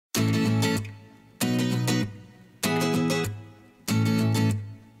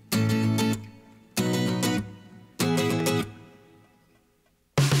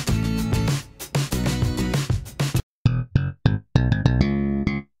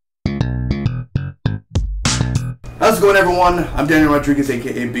How's it going, everyone? I'm Daniel Rodriguez,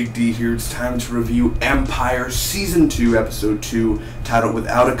 aka Big D here. It's time to review Empire Season 2, Episode 2, titled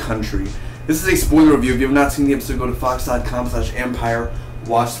Without a Country. This is a spoiler review. If you have not seen the episode, go to fox.com/empire.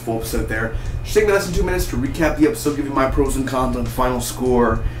 Watch the full episode there. Just take me less than 2 minutes to recap the episode, give you my pros and cons on the final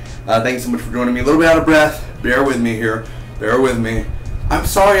score. Thank you so much for joining me. A little bit out of breath. Bear with me here. Bear with me. I'm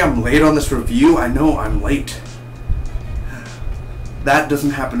sorry I'm late on this review. I know I'm late. That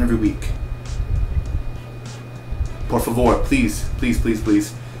doesn't happen every week. Por favor, please, please, please,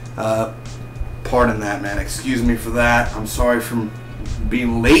 please. Pardon that, man. Excuse me for that. I'm sorry for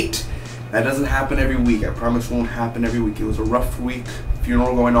being late. That doesn't happen every week. I promise it won't happen every week. It was a rough week,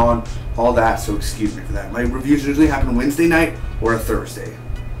 funeral going on, all that, so excuse me for that. My reviews usually happen Wednesday night or a Thursday.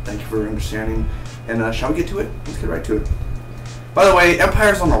 Thank you for understanding. And shall we get to it? Let's get right to it. By the way,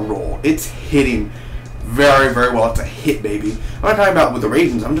 Empire's on a roll. It's hitting very, very well. It's a hit, baby. I'm not talking about with the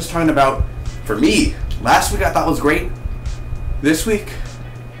ratings. I'm just talking about, for me, last week I thought was great. This week,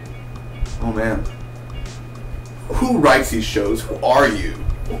 oh man. Who writes these shows? Who are you?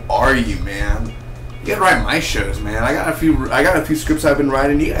 Who are you, man? You gotta write my shows, man. I got a few scripts I've been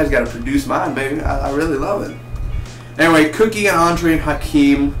writing. You guys gotta produce mine, baby. I really love it. Anyway, Cookie and Andre and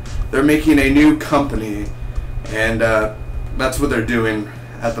Hakeem, they're making a new company, and that's what they're doing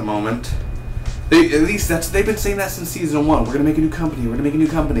at the moment. They've been saying that since season 1. We're gonna make a new company. We're gonna make a new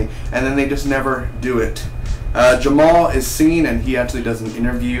company, and then they just never do it. Jamal is singing, and he actually does an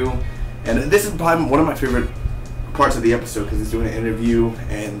interview, and this is probably one of my favorite parts of the episode because he's doing an interview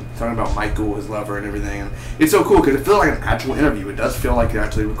and talking about Michael, his lover, and everything. And it's so cool because it feels like an actual interview. It does feel like you're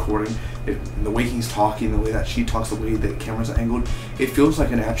actually recording. The way he's talking, the way that she talks, the way the camera's angled, it feels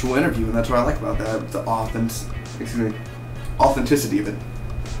like an actual interview, and that's what I like about that. The authenticity of it.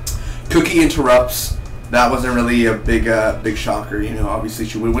 Cookie interrupts. That wasn't really a big shocker, you know. Obviously,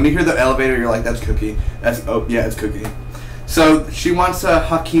 she would. When you hear the elevator, you're like, "That's Cookie." Oh yeah, it's Cookie. So she wants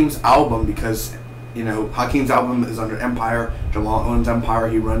Hakeem's album because, you know, Hakeem's album is under Empire. Jamal owns Empire.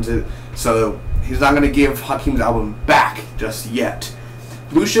 He runs it. So he's not going to give Hakeem's album back just yet.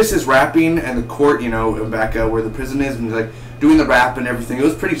 Lucius is rapping and the court, you know, back where the prison is, and he's like doing the rap and everything. It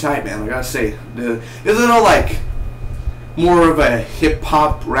was pretty tight, man. I gotta say, it was a little like more of a hip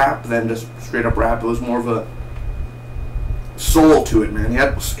hop rap than just straight up rap. It was more of a soul to it, man.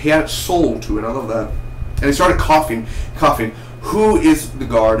 He had soul to it. I love that. And he started coughing. Who is the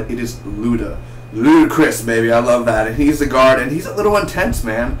guard? It is Ludacris, baby. I love that. And he's the guard, and he's a little intense,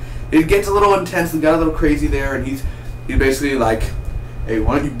 man. It gets a little intense and got a little crazy there, and he's basically like, "Hey,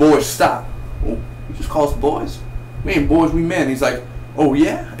 why don't you boys stop?" Oh, he just calls boys. We ain't boys, we men. He's like, "Oh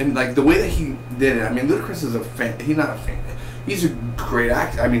yeah," and like the way that he did it. I mean, Ludacris is a fan. He's not a fan. He's a great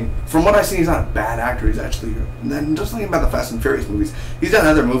actor. I mean, from what I've seen, he's not a bad actor. He's actually, and then just thinking about the Fast and Furious movies, he's done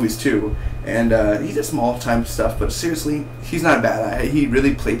other movies too, and he did small time stuff. But seriously, he's not bad. He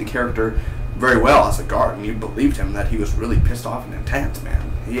really played the character very well as a guard, and you believed him that he was really pissed off and intense, man.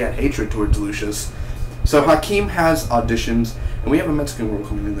 He had hatred towards Lucius. So Hakeem has auditions, and we have a Mexican girl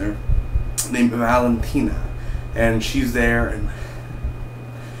coming in there named Valentina, and she's there, and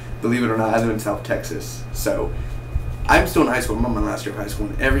believe it or not, I live in South Texas, so I'm still in high school. I'm on my last year of high school,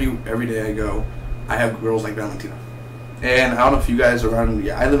 and every day I go, I have girls like Valentina. And I don't know if you guys are around.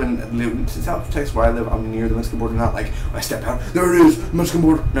 Yeah, I live in South Texas where I live. I'm near the Mexican border. Not like I step out, there it is, Mexican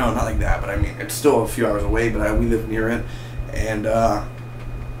border. No, not like that. But I mean, it's still a few hours away. But we live near it, and I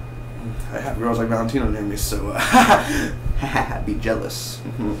have girls like Valentina near me, so be jealous.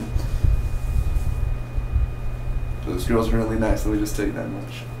 Those girls are really nice. Let me just tell you that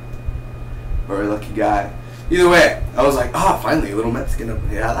much. Very lucky guy. Either way, I was like, finally, a little Mexican.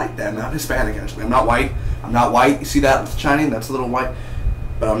 Yeah, I like that. I'm not Hispanic, actually. I'm not white. You see that shining? That's a little white.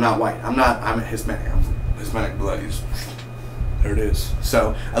 But I'm not white. I'm Hispanic. I'm Hispanic blood. There it is.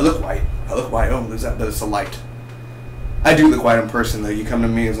 So, I look white. Oh, there's that, but it's a light. I do look white in person, though. You come to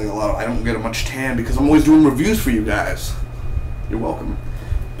me, it's like I don't get much tan because I'm always doing reviews for you guys. You're welcome.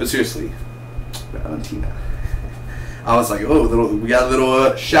 But seriously, Valentina. I was like, we got a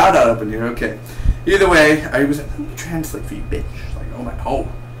little shout out up in here. Okay. Either way, I was like, let me translate for you, bitch. Like,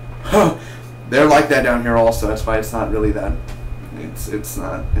 they're like that down here also. That's why it's not really that. It's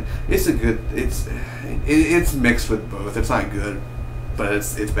not. It's mixed with both. It's not good, but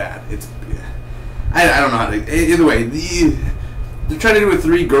it's bad. I don't know how to. Either way, they're trying to do a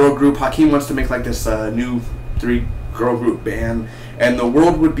 3-girl group. Hakeem wants to make like this new 3-girl group band, and the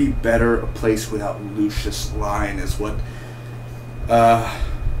world would be better a place without Lucius Line is what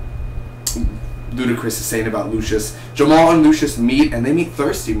Ludacris is saying about Lucius. Jamal and Lucius meet, and they meet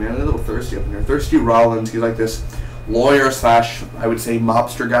Thirsty, man. They're a little thirsty up in there. Thirsty Rollins, he's like this lawyer slash, I would say,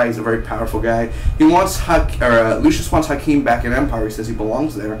 mobster guy. He's a very powerful guy. He wants Lucius wants Hakim back in Empire. He says he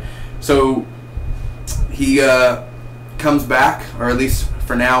belongs there. So he comes back, or at least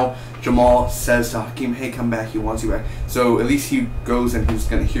for now, Jamal says to Hakim, hey, come back, he wants you back. So at least he goes and he's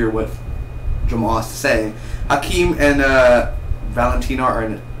going to hear what Jamal has to say. Hakim and Valentina are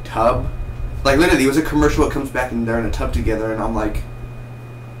in a tub. Like, literally, it was a commercial that comes back and they're in a tub together, and I'm like,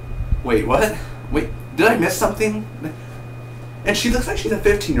 wait, what? Wait, did I miss something? And she looks like she's a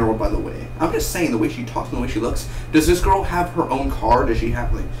 15-year-old, by the way. I'm just saying, the way she talks and the way she looks. Does this girl have her own car? Does she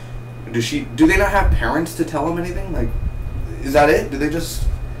have, like, do they not have parents to tell them anything? Like, is that it? Do they just,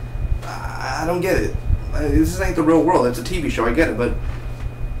 I don't get it. This ain't the real world. It's a TV show, I get it, but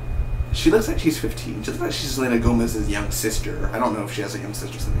she looks like she's 15. She looks like she's Selena Gomez's young sister. I don't know if she has a young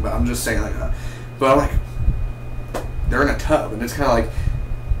sister or something, but I'm just saying, like, but I'm like, they're in a tub, and it's kind of like,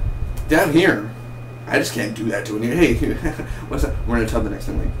 down here, I just can't do that to anyone. Hey, what's up? We're in a tub the next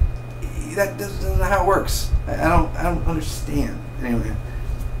time. Like, that's not how it works. I don't understand. Anyway,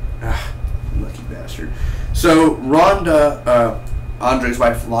 lucky bastard. So Rhonda, Andre's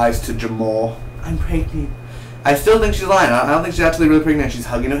wife, lies to Jamal. I'm pregnant. I still think she's lying. I don't think she's actually really pregnant. She's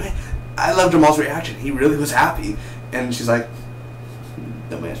hugging him. I love Jamal's reaction. He really was happy. And she's like,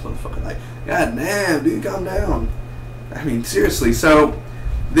 dumbass motherfucker. Like, God damn, dude, calm down. I mean, seriously. So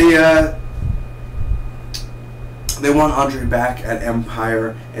they want Andre back at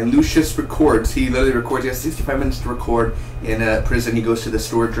Empire, and Lucius records. He literally records. He has 65 minutes to record in a prison. He goes to the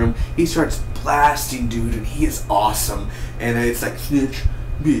storage room. He starts blasting, dude, and he is awesome. And it's like, snitch,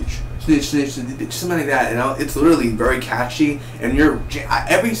 bitch, snitch, snitch, bitch, something like that. You know, it's literally very catchy. And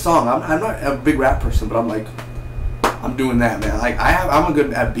every song. I'm not a big rap person, but I'm like, I'm doing that, man. Like I'm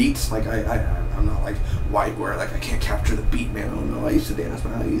good at beats. Like I'm not like white where like I can't capture the beat, man. I don't know. I used to dance,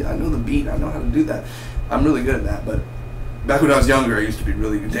 man. I know the beat. I know how to do that. I'm really good at that. But back when I was younger, I used to be a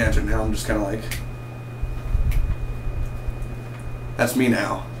really good dancer. Now I'm just kind of like, that's me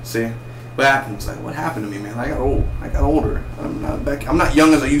now. See, what happens? Like, what happened to me, man? I got old. I got older. I'm not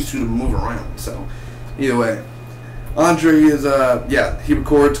young as I used to move around. So either way. Andre is, he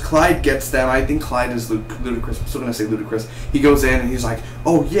records. Clyde gets them. I think Clyde is Ludacris. I'm still going to say Ludacris. He goes in and he's like,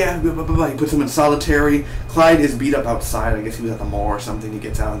 oh yeah, blah, blah, blah. He puts him in solitary. Clyde is beat up outside. I guess he was at the mall or something. He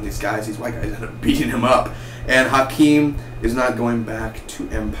gets out and these white guys, end up beating him up. And Hakim is not going back to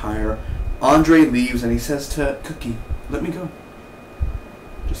Empire. Andre leaves and he says to Cookie, let me go.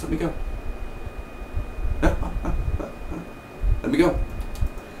 Just let me go. Let me go.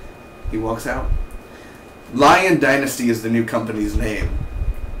 He walks out. Lion Dynasty is the new company's name.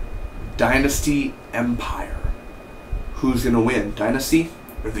 Dynasty Empire. Who's going to win? Dynasty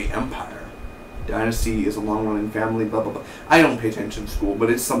or the Empire? Dynasty is a long-running family, blah, blah, blah. I don't pay attention in school, but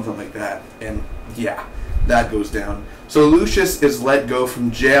it's something like that. And, yeah, that goes down. So Lucius is let go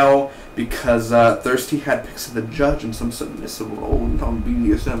from jail because Thirsty had pics of the judge in some submissive role and on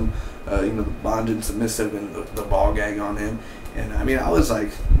BDSM, the bonded and submissive and the ball gag on him. And, I mean, I was like,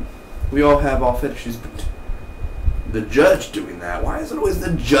 we all have all fetishes, but the judge doing that. Why is it always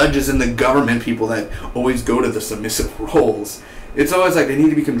the judges and the government people that always go to the submissive roles? It's always like they need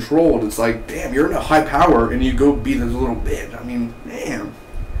to be controlled. It's like, damn, you're in a high power and you go be this little bitch. I mean, damn.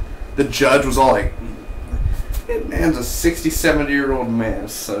 The judge was all like, that man's a 60, 70-year-old man,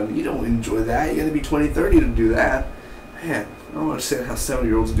 son. You don't enjoy that. You gotta be 20, 30 to do that. Man, I don't understand how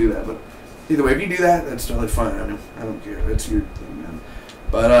 70-year-olds do that, but either way, if you do that, that's totally fine. I mean, I don't care. That's your thing, man.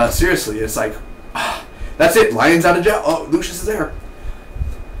 But seriously, it's like, that's it. Lion's out of jail. Oh, Lucius is there.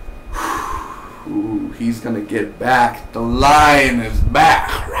 Ooh, he's going to get back. The lion is back.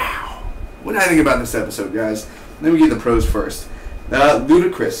 What do I think about this episode, guys? Let me get the pros first.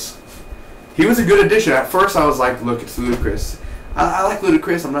 Ludacris. He was a good addition. At first, I was like, look, it's Ludacris. I like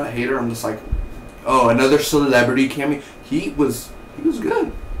Ludacris. I'm not a hater. I'm just like, oh, another celebrity cameo. He was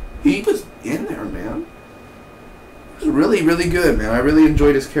good. He was in there, man. Really, really good, man. I really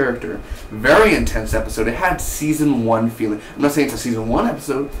enjoyed his character. Very intense episode. It had season 1 feeling. I'm not saying it's a season 1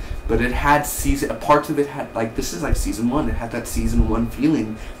 episode, but it had parts of it had, like, this is like season 1. It had that season 1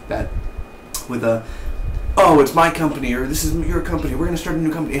 feeling that with oh, it's my company, or this is your company, we're going to start a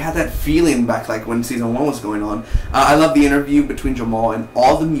new company. It had that feeling back like when season 1 was going on. I love the interview between Jamal, and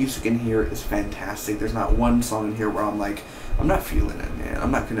all the music in here is fantastic. There's not one song in here where I'm like, I'm not feeling it, man.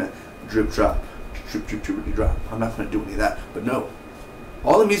 I'm not going to drip drop. Drip, drip, drip, drop. I'm not going to do any of that. But no,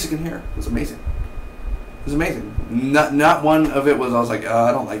 all the music in here was amazing. It was amazing. Not one of it was I was like,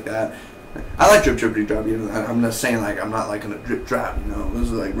 I don't like that. I like drip, drip, drop. You know, I'm just saying, like, I'm not like going to drip drop. You know, this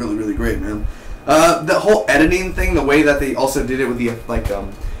is like really, really great, man. The whole editing thing, the way that they also did it with the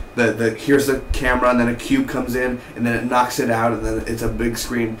here's the camera, and then a cube comes in, and then it knocks it out, and then it's a big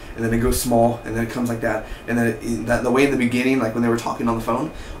screen, and then it goes small, and then it comes like that, and then the way in the beginning, like when they were talking on the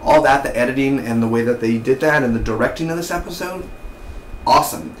phone, all that, the editing and the way that they did that, and the directing of this episode,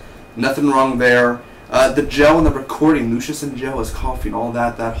 awesome. Nothing wrong there. The Joe and the recording, Lucius and Joe is coughing, all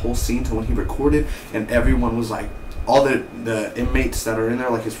that whole scene to when he recorded, and everyone was like, all the inmates that are in there,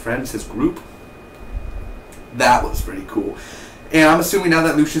 like his friends, his group, that was pretty cool. And I'm assuming now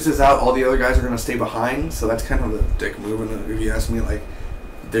that Lucius is out, all the other guys are going to stay behind, so that's kind of a dick move, and if you ask me, like,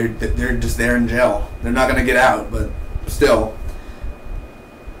 they're just there in jail. They're not going to get out, but still,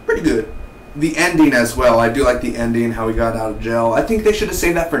 pretty good. The ending as well, I do like the ending, how he got out of jail. I think they should have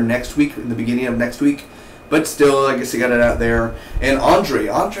saved that for next week, in the beginning of next week, but still, I guess he got it out there. And Andre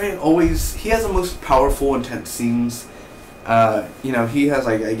always, he has the most powerful, intense scenes. You know, he has,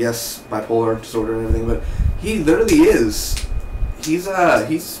 like, I guess, bipolar disorder and everything, but he literally is. He's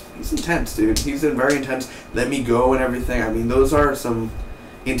intense, dude. He's very intense. Let me go and everything. I mean, those are some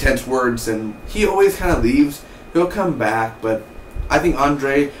intense words, and he always kind of leaves. He'll come back, but I think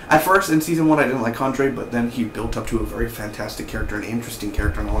Andre, at first in season 1 I didn't like Andre, but then he built up to a very fantastic character, an interesting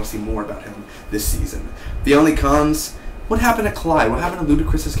character, and I want to see more about him this season. The only cons, what happened to Clyde? What happened to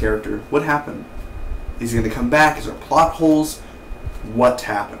Ludacris's character? What happened? Is he going to come back? Is there plot holes? What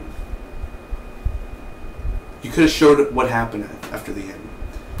happened? You could have showed what happened after the end.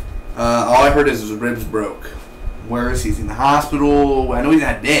 All I heard is his ribs broke. Where is he? He's in the hospital. I know he's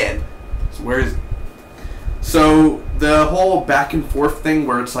not dead. So where is he? So the whole back and forth thing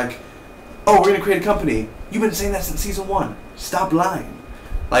where it's like, oh, we're going to create a company. You've been saying that since season 1. Stop lying.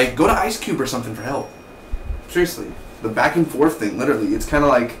 Like, go to Ice Cube or something for help. Seriously. The back and forth thing, literally. It's kind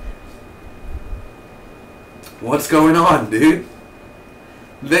of like, what's going on, dude?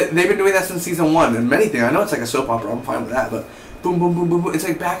 They've been doing that since season 1, and many things. I know it's like a soap opera, I'm fine with that, but boom, boom, boom, boom, boom. It's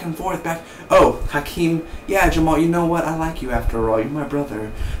like back and forth, back. Oh, Hakeem, yeah, Jamal, you know what? I like you after all. You're my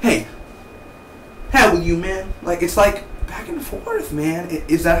brother. Hey, hell with you, man. Like, it's like back and forth, man.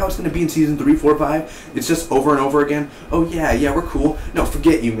 Is that how it's going to be in season 3, 4, 5? It's just over and over again? Oh, yeah, we're cool. No,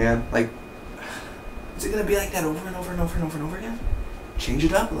 forget you, man. Like, is it going to be like that over and over and over and over and over again? Change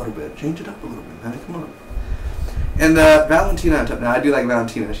it up a little bit. Change it up a little bit, man. Come on. And Valentina, now I do like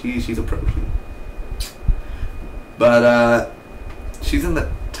Valentina. She's a pro. But she's in the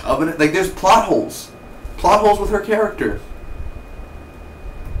tub, and like there's plot holes with her character.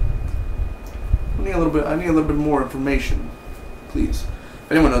 I need a little bit more information, please.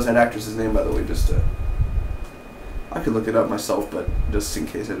 If anyone knows that actress's name, by the way, just I could look it up myself, but just in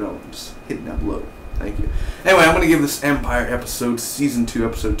case I don't, just hit it down below. Thank you. Anyway, I'm gonna give this Empire episode, season 2,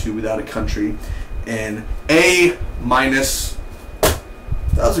 episode 2, Without a Country, an A-. That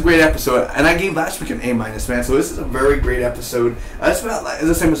was a great episode, and I gave last week an A-, man. So this is a very great episode. It's about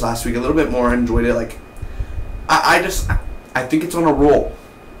the same as last week, a little bit more. I enjoyed it. Like, I think it's on a roll.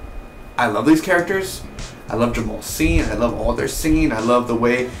 I love these characters. I love Jamal's scene. I love all their singing. I love the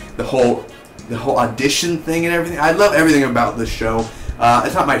way the whole audition thing and everything. I love everything about this show.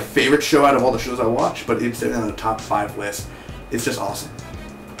 It's not my favorite show out of all the shows I watch, but it's in the top 5 list. It's just awesome.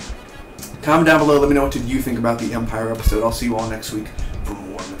 Comment down below. Let me know what did you think about the Empire episode. I'll see you all next week for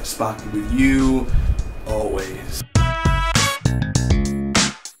more. I'm going to Spock with you always.